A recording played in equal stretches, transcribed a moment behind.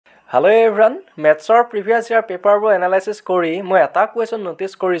Hello everyone, Mathsৰ previous year paper বোৰ analysis কৰি মই এটা question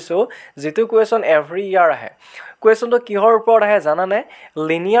notice কৰিছো যেটো question every year আহে question তো কিহৰ ওপৰত আহে জানা নে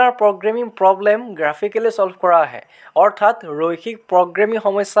linear programming problem graphically solve কৰা আহে অৰ্থাৎ ৰৈখিক programming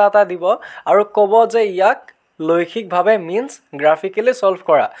সমস্যা এটা দিব আৰু ক'ব যে ইয়াক লৈখিকভাৱে means graphically solve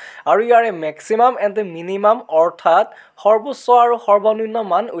কৰা আৰু ইয়াৰে maximum and the minimum অৰ্থাৎ সৰ্বোচ্চ আৰু সৰ্বনিম্ন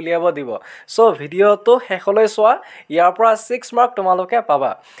মান উলিয়াব দিব সো ভিডিওটো শেষলৈ চোৱা ইয়াৰ পৰা 6 মাৰ্ক তোমালোকে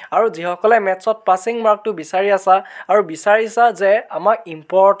পাবা আৰু যিসকলে ম্যাথছত পাসিং মাৰ্কটো বিচাৰি আছা আৰু বিচাৰিছা যে আমাক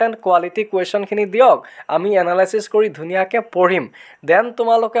ইম্পৰ্টেন্ট কোৱালিটি কোৱেশ্চন খিনি দিয়ক আমি এনালাইসিস কৰি ধুনিয়াকে পঢ়িম দেন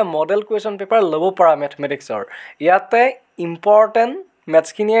তোমালোকে মডেল কোৱেশ্চন পেপাৰ লব পাৰা ম্যাথমেটিক্সৰ ইয়াতে ইম্পৰ্টেন্ট ম্যাথছ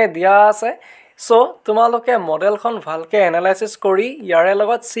খিনিয়ে দিয়া আছে So, তোমালোকে মডেলখন ভালকে এনালাইসিস কৰি ইয়াৰে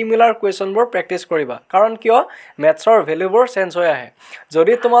লগত সিমিলাৰ কোৱেশ্চনবোৰ প্ৰেক্টিস কৰিবা কাৰণ কিয় ম্যাথছৰ ভ্যালুবোৰ চেঞ্জ হৈ আহে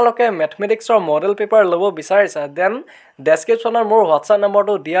যদি তোমালোকে ম্যাথমেটিক্সৰ মডেল পেপাৰ লব বিচাৰিছা দেন ডেসক্ৰিপচনৰ মোৰ WhatsApp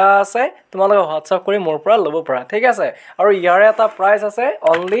নম্বৰটো দিয়া আছে তোমালোকে WhatsApp কৰি মোৰ পৰা লব পাৰা ঠিক আছে আৰু ইয়াৰে এটা প্ৰাইস আছে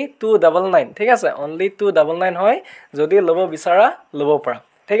only 299 ঠিক আছে only 299 হয় যদি লব বিচাৰা লব পাৰা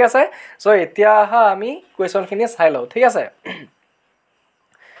ঠিক আছে সো এতিয়া আমি কোৱেশ্চনখিনি চাই লও ঠিক আছে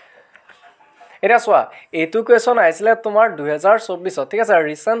এটা সোয়া এটু কোৱেশ্চন আইছিলে তোমাৰ 2024 ঠিক আছে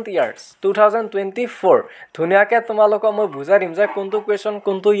ৰিসেন্ট ইয়াৰ্স 2024 ধুনিয়াকে তোমালোক মই বুজাই দিম যে কোনটো কোৱেশ্চন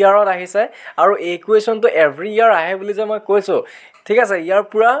কোনটো ইয়াৰত আহিছে আৰু এই কোৱেশ্চনটো এভৰি ইয়াৰ আহে বুলি যে মই কৈছো ঠিক আছে ইয়াৰ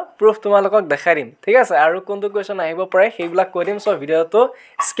পুৰা প্ৰুফ তোমালোকক দেখাই দিম ঠিক আছে আৰু কোনটো কোৱেশ্চন আহিব পাৰে সেইবিলাক কৈ দিম সো ভিডিওটো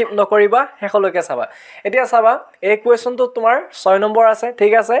স্কিপ নকৰিবা শেষলৈকে চাবা এতিয়া চাবা এই কোৱেশ্চনটো তোমাৰ 6 নম্বৰ আছে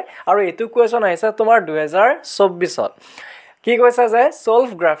ঠিক আছে আৰু এটু কোৱেশ্চন আহিছে তোমাৰ 2024 ত কি কৈছে যে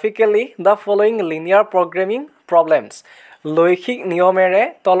solve graphically the following linear programming problems লৈখিক নিয়মেৰে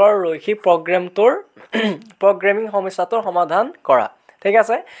তলৰ লৈখিক programming সমস্যাটোৰ সমাধান কৰা ঠিক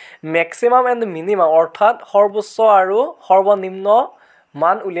আছে maximum and minimum অৰ্থাৎ সৰ্বোচ্চ আৰু সৰ্বনিম্ন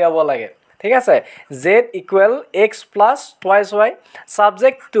মান উলিয়াব লাগে ঠিক আছে z equal x plus twice y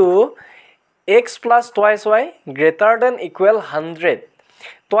subject to x plus twice y greater than equal 100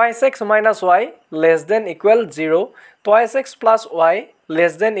 twice x minus y less than equal 0 twice x plus y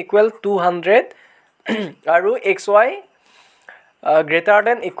less than equal 200 আৰু xy greater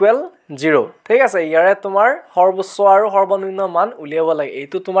than equal 0 ঠিক আছে ইয়াৰে তোমাৰ সৰ্বোচ্চ আৰু সৰ্বনিম্ন মান উলিয়াব লাগে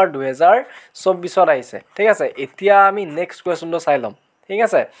এইটো তোমাৰ 2024 ত আহিছে ঠিক আছে এতিয়া আমি নেক্সট কোৱেশ্চনটো চাই লম ঠিক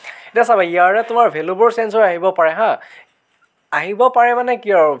আছে এটা চাবা ইয়াৰে তোমাৰ ভ্যালুবোৰ চেঞ্জ হৈ আহিব পাৰে হা আহিব পাৰে মানে কি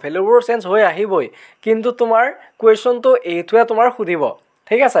আৰু ভ্যালুবোৰ চেঞ্জ হৈ আহিবই কিন্তু তোমাৰ কোৱেশ্চনটো এইটোৱে তোমাৰ খুদিব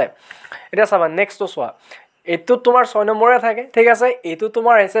ঠিক আছে এটা চাবা নেক্সটটো চোৱা এটো তোমাৰ 6 নম্বৰে থাকে ঠিক আছে এটো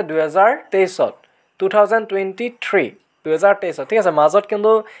তোমাৰ আছে 2023 ত 2023 2023 ঠিক আছে মাজত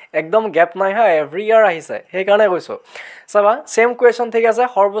কিন্তু একদম গ্যাপ নাই হা এভৰি ইয়াৰ আহিছে সেই কাৰণে কৈছো চাবা সেম কোৱেশ্চন ঠিক আছে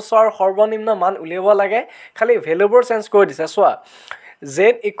সৰ্বোচ্চ আৰু সৰ্বনিম্ন মান উলিয়াব লাগে খালি ভ্যালুবোৰ চেঞ্জ কৰি দিছে চোৱা z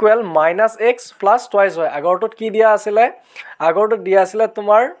equal -x plus twice y আগৰটোত কি দিয়া আছিল আগৰটোত দিয়া আছিল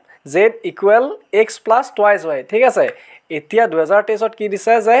তোমাৰ z equal x plus twice y ঠিক আছে এতিয়া 2023 ত কি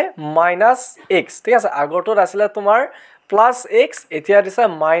দিছে যে -x ঠিক আছে আগৰটোত আছিল তোমাৰ +x এতিয়া দিছে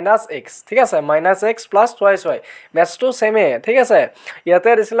 -x ঠিক আছে -x plus twice y মেথছটো সেমে ঠিক আছে ইয়াতে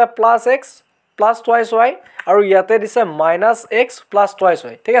দিছিল +x plus twice y আৰু ইয়াতে দিছে -x plus twice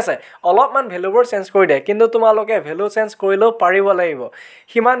y ঠিক আছে অলপমান ভ্যালুবোৰ চেঞ্জ কৰি দিয়ে কিন্তু তোমালোকে ভ্যালু চেঞ্জ কৰিলেও পাৰিব লাগিব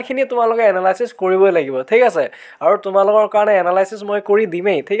হিমানখিনি তোমালোকে এনালাইসিস কৰিবই লাগিব ঠিক আছে আৰু তোমালোকৰ কাৰণে এনালাইসিস মই কৰি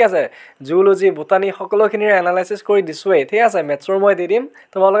দিমেই ঠিক আছে জুলজি বোটানি সকলোখিনিৰ এনালাইসিস কৰি দিছোৱেই ঠিক আছে মেথছৰ মই দি দিম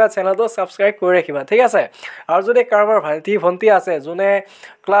তোমালোকে চেনেলটো সাবস্ক্ৰাইব কৰি ৰাখিবা ঠিক আছে আৰু যদি কাৰোবাৰ ভাইটি ভন্টি আছে যোনে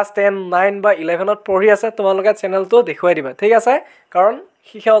ক্লাস 10 9 বা 11 ত পঢ়ি আছে তোমালোকে চেনেলটো দেখুৱাই দিবা ঠিক আছে কাৰণ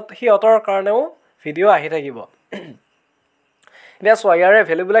হিহঁতৰ কাৰণেও ভিডিও আহি থাকিব এতিয়া সোয়াৰে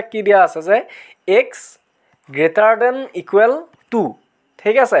ভ্যালু বিলাক কি দিয়া আছে যে x greater than equal 2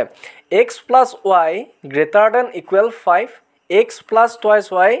 ঠিক আছে x plus y greater than equal 5 x plus twice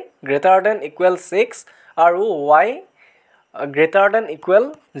y greater than equal 6 আৰু y greater than equal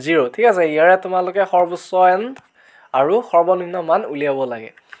 0 ঠিক আছে ইয়াৰে তোমালোকে সৰ্বোচ্চ আৰু সৰ্বনিম্ন মান উলিয়াব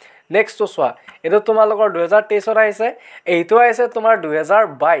লাগে নেক্সট তো সোয়া এটো তোমালোকৰ 2023 ত আহিছে এইটো আহিছে তোমাৰ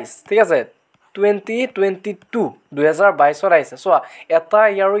 2022 ঠিক আছে 2022 2022 ত আহিছে সোয়া এটা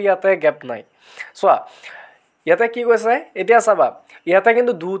ইয়াৰো ইয়াতে গ্যাপ নাই সোয়া ইয়াতে কি কৈছে এতিয়া চাবা ইয়াতে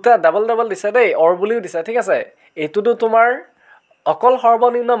কিন্তু দুটা ডাবল ডাবল দিছে দেই অৰ বুলিও দিছে ঠিক আছে এটোটো তোমাৰ অকল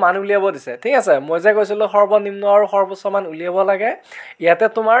সৰ্বনিম্ন মান উলিয়াব দিছে ঠিক আছে মই যে কৈছিল সৰ্বনিম্ন আৰু সৰ্বোচ্চ মান উলিয়াব লাগে ইয়াতে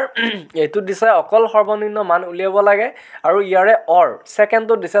তোমাৰ এটো দিছে অকল সৰ্বনিম্ন মান উলিয়াব লাগে আৰু ইয়াৰে অৰ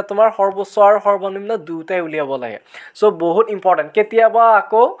সেকেন্ডটো দিছে তোমাৰ সৰ্বোচ্চ আৰু সৰ্বনিম্ন দুটাই উলিয়াব লাগে সো বহুত ইম্পৰ্টেন্ট কেতিয়াবা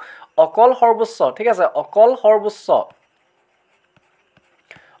আকৌ অকল সৰ্বোচ্চ ঠিক আছে অকল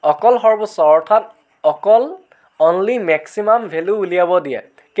সৰ্বোচ্চ অৰ্থাৎ অকল only maximum value উলিয়াব দিয়ে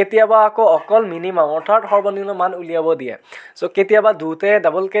কেতিয়াবা আকৌ অকল মিনিমাম অৰ্থাৎ সৰ্বনিম্ন মান উলিয়াব দিয়ে সো কেতিয়াবা দুতে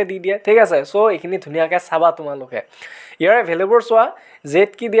ডাবল কে দি দিয়ে ঠিক আছে সো এইখিনি ধুনিয়াকে চাবা তোমালোকে ইয়াৰে ভ্যালুবোৰ চোৱা z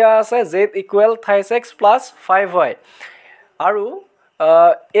কি দিয়া আছে z ইকুৱেল 5x + 5y আৰু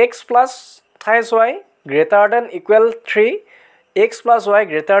x + 5y greater than equal 3 x plus y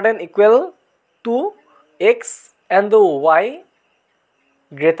greater than equal 2 x and the y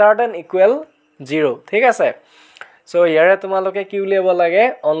greater than equal 0 ঠিক আছে সো ইয়াৰে তোমালোকে কি উলিয়াব লাগে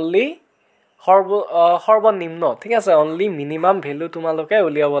অনলি সৰ্বনিম্ন ঠিক আছে অনলি মিনিমাম ভ্যালু তোমালোকে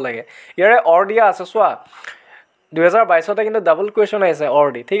উলিয়াব লাগে ইয়াৰে অৰ দিয়া আছে চোৱা 2022 তে কিন্তু ডাবল কোৱেশ্চন আহিছে অৰ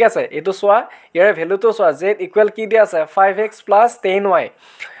দি ঠিক আছে এটো চোৱা ইয়াৰে ভ্যালুটো চোৱা z ইকুৱেল কি দিয়া আছে 5x + 10y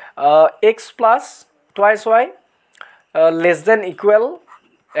x plus twice y less than equal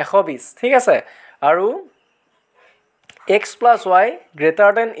 120 ঠিক আছে আৰু x plus y greater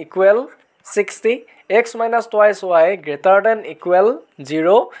than equal 60 x minus twice y greater than equal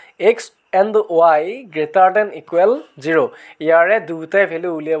 0 x and y greater than equal 0 ইয়াৰে দুটাই ভ্যালু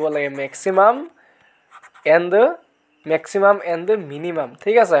উলিয়াব লাগে maximum and the minimum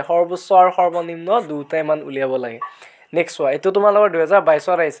ঠিক আছে সৰ্বোচ্চ আৰু সৰ্বনিম্ন দুটাই মান উলিয়াব লাগে নেক্সট ওয়া এটো তোমালোকৰ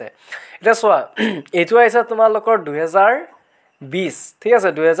 2022 ৰ আহিছে এটা চোৱা এটো আহিছে তোমালোকৰ 2020 ঠিক আছে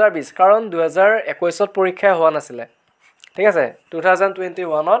 2020 কাৰণ 2021 ত পৰীক্ষা হোৱা নাছিলে ঠিক আছে 2021 ত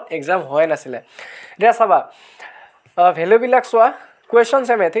এক্সাম হোৱা নাছিলে এটা চাবা ভ্যালু বিলাক চোৱা কোৱেশ্চন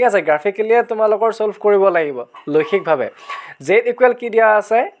সেমে ঠিক আছে গ্ৰাফিক্যালি তোমালোকৰ সলভ কৰিব লাগিব লৈখিক ভাবে z ইকুৱেল কি দিয়া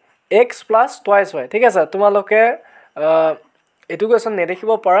আছে x + twice y ঠিক আছে তোমালোকে এটো কোৱেশ্চন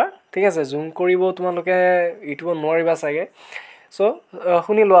নেদেখিব পাৰা ঠিক আছে জুম কৰিব তোমালোকে ইটো নোৱাৰিবা চাগে সো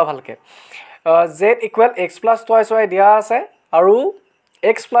শুনি লোৱা ভালকে z equal x + twice y দিয়া আছে আৰু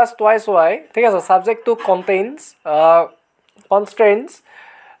x + twice y ঠিক আছে subject to contains constraints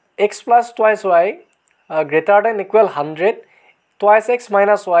x + twice y greater than equal 100 twice x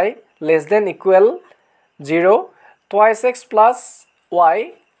minus y less than equal 0 twice x plus y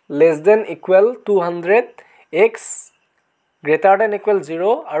less than equal 200 x greater than equal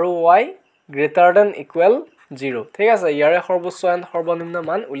 0 আৰু y greater than equal 0 ঠিক আছে ইয়াৰে সৰ্বোচ্চ আৰু সৰ্বনিম্ন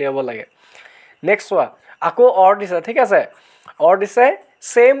মান উলিয়াব লাগে নেক্সট ওয়া আকৌ অৰ দিছে ঠিক আছে অৰ দিছে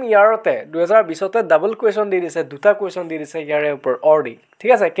সেম ইয়াৰতে 2020 তে ডাবল কোৱেশ্চন দি দিছে দুটা কোৱেশ্চন দি দিছে ইয়াৰে ওপৰ অৰ দি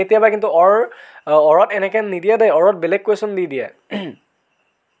ঠিক আছে কেতিয়াবা কিন্তু অৰত এনেকে নিদিয়ে দে অৰত বেলেগ কোৱেশ্চন দি দিয়ে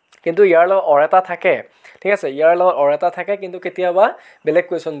কিন্তু ইয়াৰ লগত অৰ এটা থাকে ঠিক আছে ইয়াৰ লগত অৰ এটা থাকে কিন্তু কেতিয়াবা বেলেগ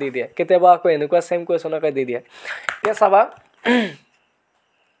কোৱেশ্চন দি দিয়ে কেতিয়াবা আকৌ এনেকুৱা সেম কোৱেশ্চনকে দি দিয়ে এতিয়া চাবা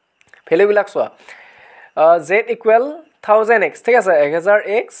ভ্যালু বিলাক চোৱা z ইকুৱেল 1000x ঠিক আছে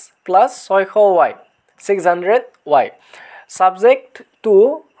 1000x plus 600y 600y subject to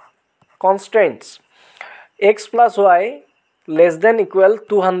constraints x plus y less than equal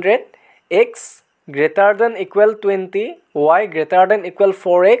 200 x greater than equal 20 y greater than equal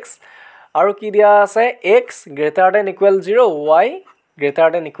 4x আৰু কি দিয়া আছে x greater than equal 0 y greater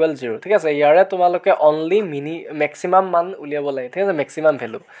than equal 0 ঠিক আছে ইয়াৰে তোমালোকে only maximum মান উলিয়াব লাগে ঠিক আছে maximum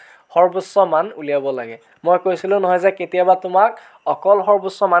value সৰ্বোচ্চ মান উলিয়াব লাগে মই কৈছিলো নহয় যে কেতিয়াবা তোমাক অকল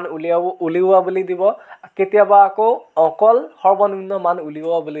সৰ্বোচ্চ মান উলিওৱা বুলি দিব কেতিয়াবা আকৌ অকল সৰ্বনিম্ন মান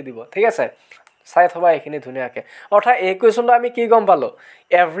উলিওৱা বুলি দিব ঠিক আছে চাই থবা এইখিনি ধুনিয়াকে অৰ্থাৎ এই কোৱেশ্চনটো আমি কি গম পালো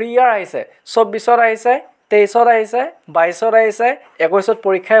এভৰি ইয়াৰ আহিছে 24 ৰ আহিছে 23 ৰ আহিছে 22 ৰ আহিছে 21 ত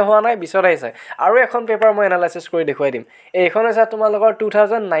পৰীক্ষা হোৱা নাই 20 ৰ আহিছে আৰু এখন পেপাৰ মই এনালাইসিস কৰি দেখুৱাই দিম এইখন আছে তোমালোকৰ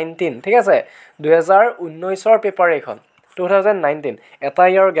 2019 ঠিক আছে 2019 ৰ পেপাৰ এইখন 2019 এটা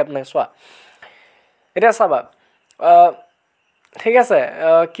ইয়াৰ গ্যাপ নাই চোৱা এটা চাবা ঠিক আছে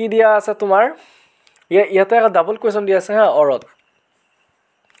কি দিয়া আছে তোমাৰ ইয়াতে এটা ডাবল কোৱেশ্চন দিয়া আছে হা অৰত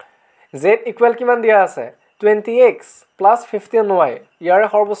z ইকুৱেল কিমান দিয়া আছে 20x plus 15y ইয়াৰ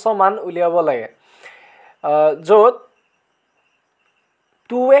সৰ্বোচ্চ মান উলিয়াব লাগে যত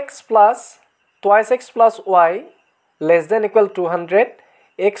 2x plus twice x plus y less than equal 200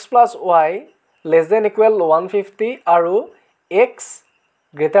 x plus y less than equal 150 আৰু x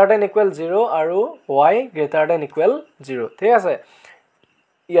greater than equal 0 আৰু y greater than equal 0 ঠিক আছে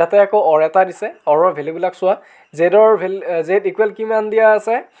ইয়াতে আকৌ অৰ এটা দিছে অৰৰ ভ্যালু বিলাক চোৱা z ইকুৱেল কিমান দিয়া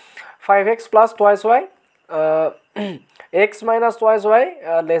আছে 5x plus twice y x minus twice y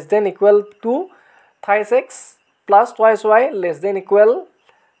less than equal 2 twice x plus twice y less than equal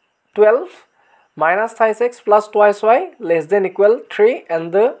 12 minus twice x plus twice y less than equal 3 and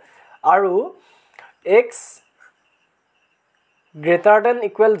the আৰু x greater than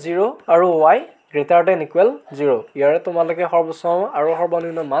equal 0 আৰু y greater than equal 0 ইয়াৰে তোমালোকে সৰ্বোচ্চ আৰু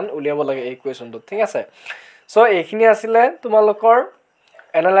সৰ্বনিম্ন মান উলিয়াব লাগে এই কোৱেশ্চনটো ঠিক আছে সো এইখিনি আছিল তোমালোকৰ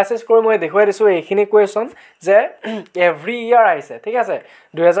এনালাইসিস কৰি মই দেখুৱাই দিছোঁ এইখিনি কুৱেশ্যন যে এভৰি ইয়াৰ আহিছে ঠিক আছে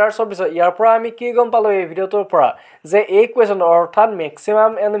 2024 ইয়াৰ পৰা আমি কি গম পালোঁ এই ভিডিঅ'টোৰ পৰা যে এই কুৱেশ্যন অৰ্থাৎ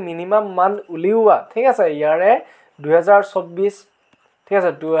মেক্সিমাম এণ্ড মিনিমাম মান উলিওৱা ঠিক আছে ইয়াৰে 2024 ঠিক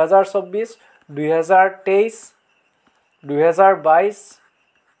আছে 2024 2023 2022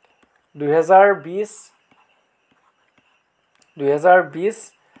 2020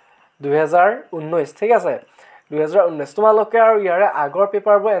 2019 ঠিক আছে 2019 তোমালোকে আৰু ইয়াৰে আগৰ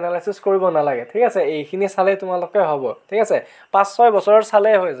পেপাৰবোৰ এনালাইসিস কৰিব নালাগে ঠিক আছে এইখিনি চালে তোমালোকে হ'ব ঠিক আছে 5-6 বছৰৰ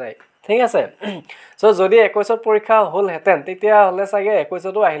চালে হৈ যায় ঠিক আছে সো যদি 21ত পৰীক্ষা হ'ল হেতেন তেতিয়া হলে চাগে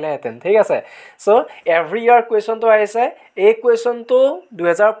 21তো আহিলে হেতেন ঠিক আছে সো এভৰি ইয়াৰ কুৱেশ্যনটো আহিছে এই কুৱেশ্যনটো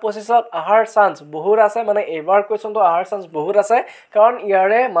 2025ত আহাৰ চান্স বহুত আছে মানে এবাৰ কুৱেশ্যনটো আহাৰ চান্স বহুত আছে কাৰণ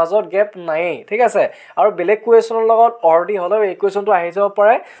ইয়াৰে মাজত গেপ নাই ঠিক আছে আৰু বেলেগ কুৱেশ্যনৰ লগত অৰ্ডি হলেও এই কুৱেশ্যনটো আহি যাব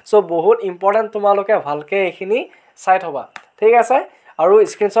পাৰে সো বহুত ইম্পৰ্টেন্ট তোমালোকে ভালকে এইখিনি চাই থবা ঠিক আছে আৰু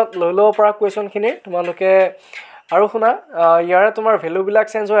স্ক্ৰিনশ্বট লৈ লব পৰা কুৱেশ্যনখিনি তোমালোকে আৰু শুনা ইয়াৰে তোমাৰ ভ্যালু বিলাক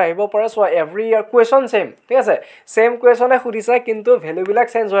চেঞ্জ হৈ আহিব পাৰে so every year question same ঠিক আছে সেম কুৱেশ্যনে খুদিছে কিন্তু ভ্যালু বিলাক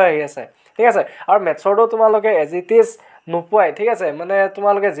চেঞ্জ হৈ আহি আছে ঠিক আছে আৰু মেথছৰটো তোমালোকে এজ ইট ইজ নোপোৱাই ঠিক আছে মানে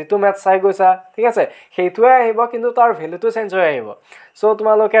তোমালোকে যেটো মেথছ চাই গৈছা ঠিক আছে সেইটোৱে আহিব কিন্তু তাৰ ভ্যালুটো চেঞ্জ হৈ আহিব সো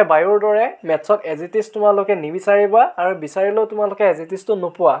তোমালোকে বায়ৰ দৰে মেথছত এজ ইট ইজ তোমালোকে নিবিচাৰিবা আৰু বিচাৰিলেও তোমালোকে এজ ইট ইজটো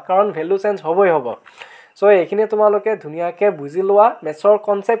নোপোৱা কাৰণ ভ্যালু চেঞ্জ হ'বই হ'ব সো এইখিনি তোমালোকে ধুনীয়াকৈ বুজি লোৱা মেথছৰ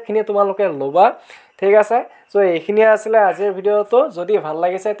কনসেপ্টখিনি তোমালোকে ল'বা ঠিক আছে সো এইখিনি আছিল আজিৰ ভিডিঅ'টো যদি ভাল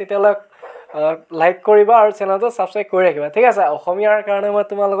লাগিছে তেতিয়ালে লাইক কৰিবা আৰু চেনেলটো সাবস্ক্ৰাইব কৰি ৰাখিবা ঠিক আছে অসমীয়াৰ কাৰণে মই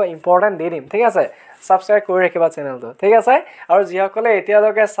তোমালোকক ইম্পৰ্টেন্ট দি দিম ঠিক আছে সাবস্ক্ৰাইব কৰি ৰাখিবা চেনেলটো ঠিক আছে আৰু যিসকলে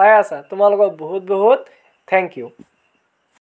এতিয়ালৈকে চাই আছে তোমালোকক বহুত বহুত থ্যাংক ইউ